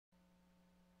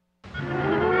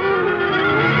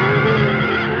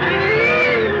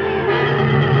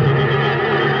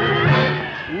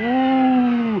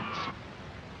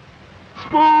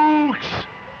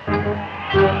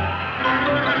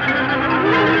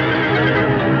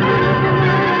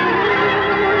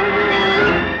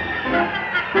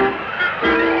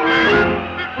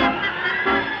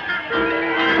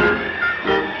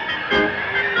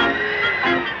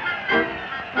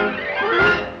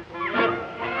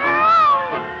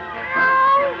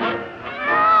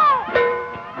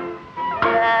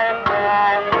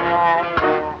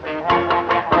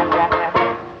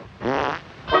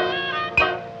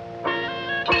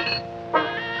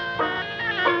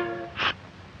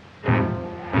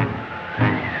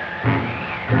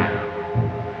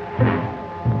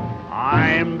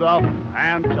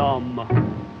phantom.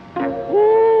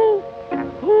 Ooh,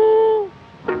 ooh.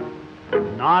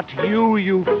 Not you,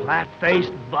 you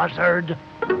flat-faced buzzard.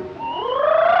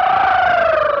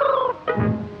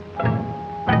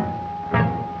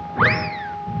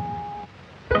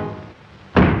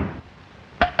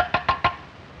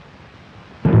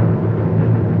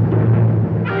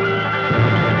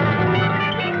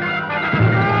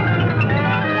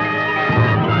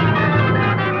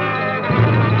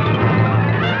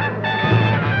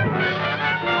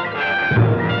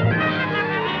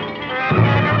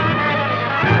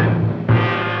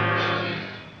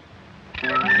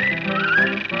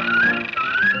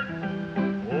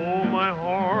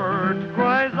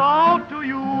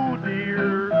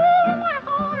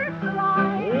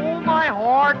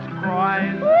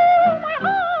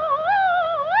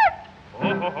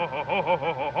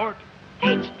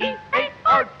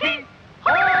 H-E-A-R-T,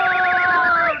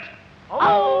 heart!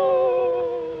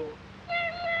 Oh!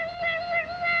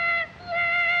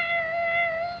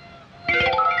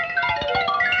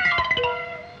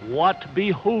 What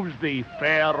behooves thee,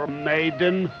 fair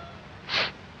maiden?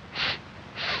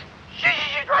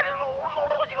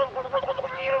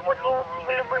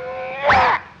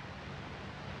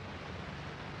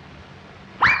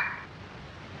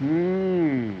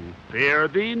 Fear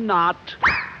thee not.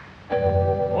 Oh,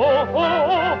 oh,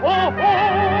 oh, oh,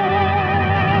 oh.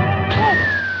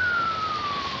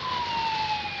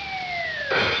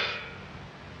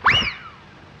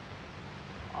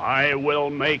 I will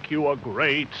make you a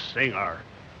great singer.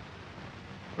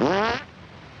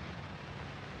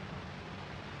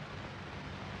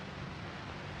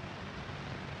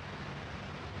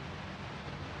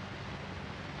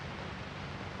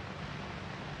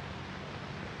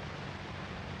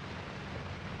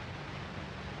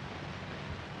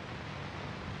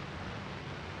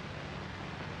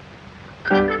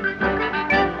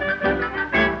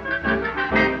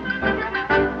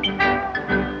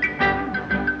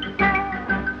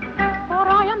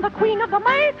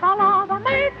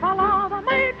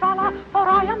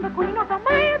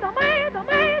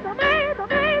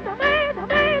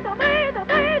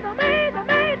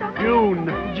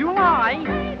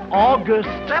 August,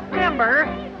 September,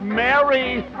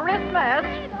 Merry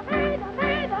Christmas.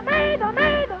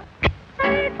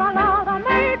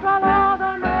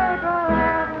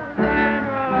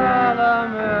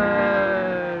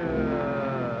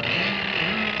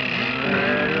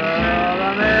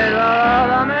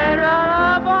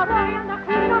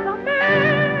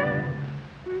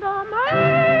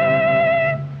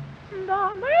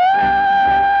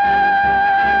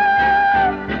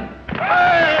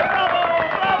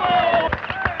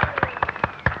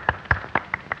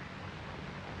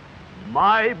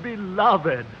 my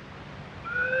beloved.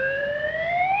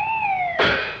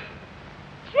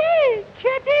 Gee,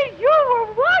 Kitty, you were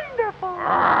wonderful.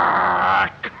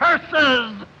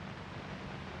 Curses!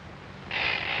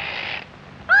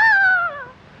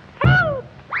 Help!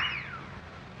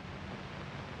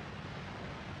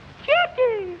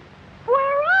 Kitty,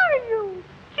 where are you?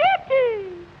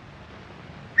 Kitty!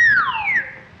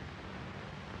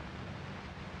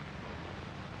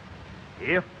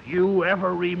 If you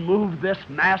ever remove this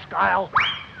mask, I'll...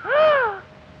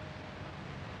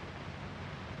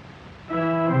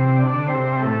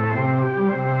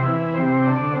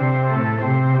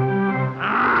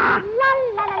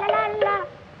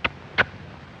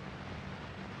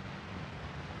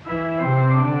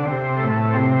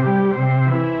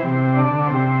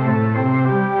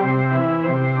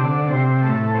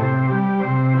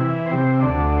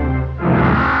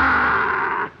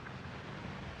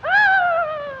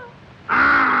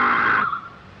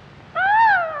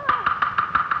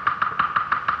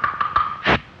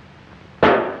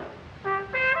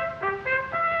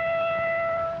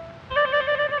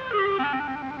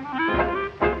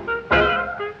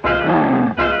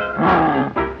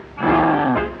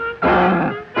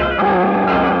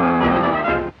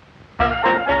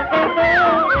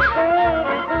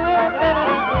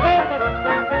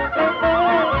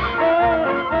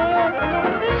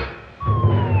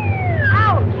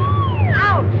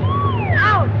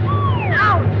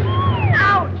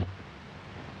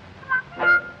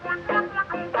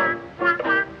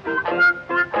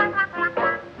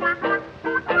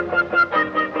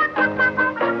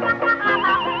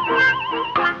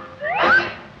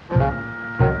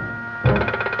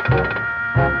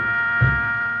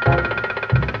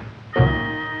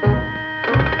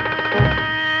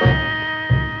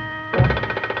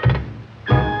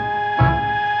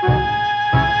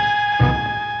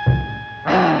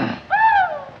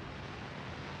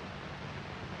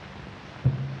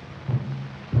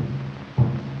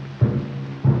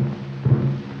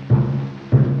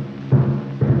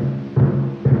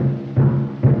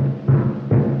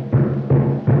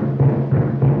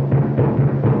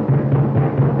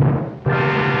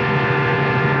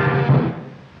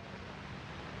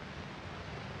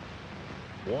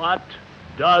 What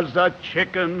does a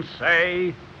chicken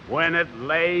say when it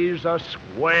lays a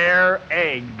square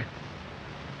egg?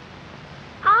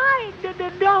 I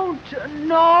don't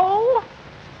know.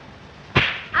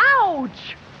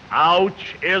 Ouch!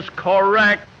 Ouch is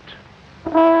correct.